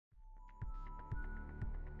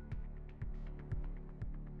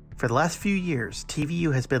For the last few years,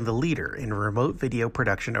 TVU has been the leader in remote video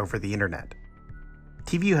production over the internet.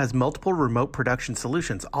 TVU has multiple remote production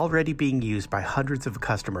solutions already being used by hundreds of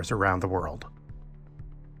customers around the world.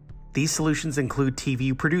 These solutions include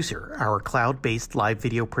TVU Producer, our cloud-based live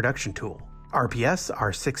video production tool, RPS,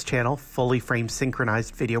 our 6-channel, fully framed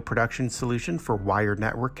synchronized video production solution for wired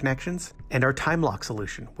network connections, and our time lock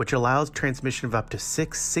solution, which allows transmission of up to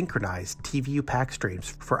 6 synchronized TVU pack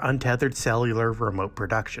streams for untethered cellular remote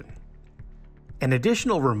production. An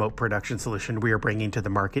additional remote production solution we are bringing to the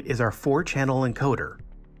market is our 4-channel encoder,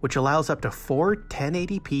 which allows up to 4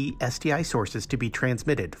 1080p SDI sources to be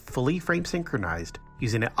transmitted fully frame synchronized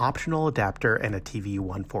using an optional adapter and a TVU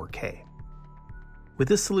One 4K. With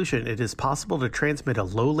this solution, it is possible to transmit a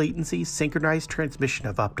low-latency synchronized transmission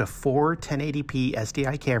of up to 4 1080p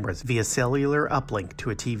SDI cameras via cellular uplink to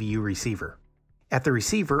a TVU receiver. At the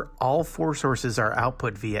receiver, all 4 sources are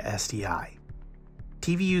output via SDI.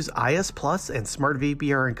 TVU's IS Plus and Smart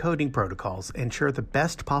VBR encoding protocols ensure the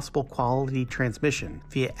best possible quality transmission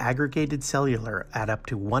via aggregated cellular at up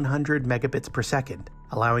to 100 megabits per second,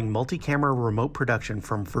 allowing multi-camera remote production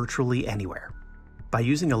from virtually anywhere. By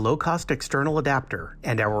using a low-cost external adapter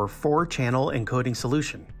and our 4-channel encoding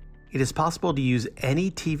solution, it is possible to use any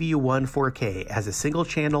TVU One 4K as a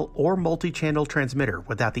single-channel or multi-channel transmitter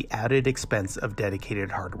without the added expense of dedicated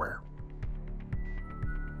hardware.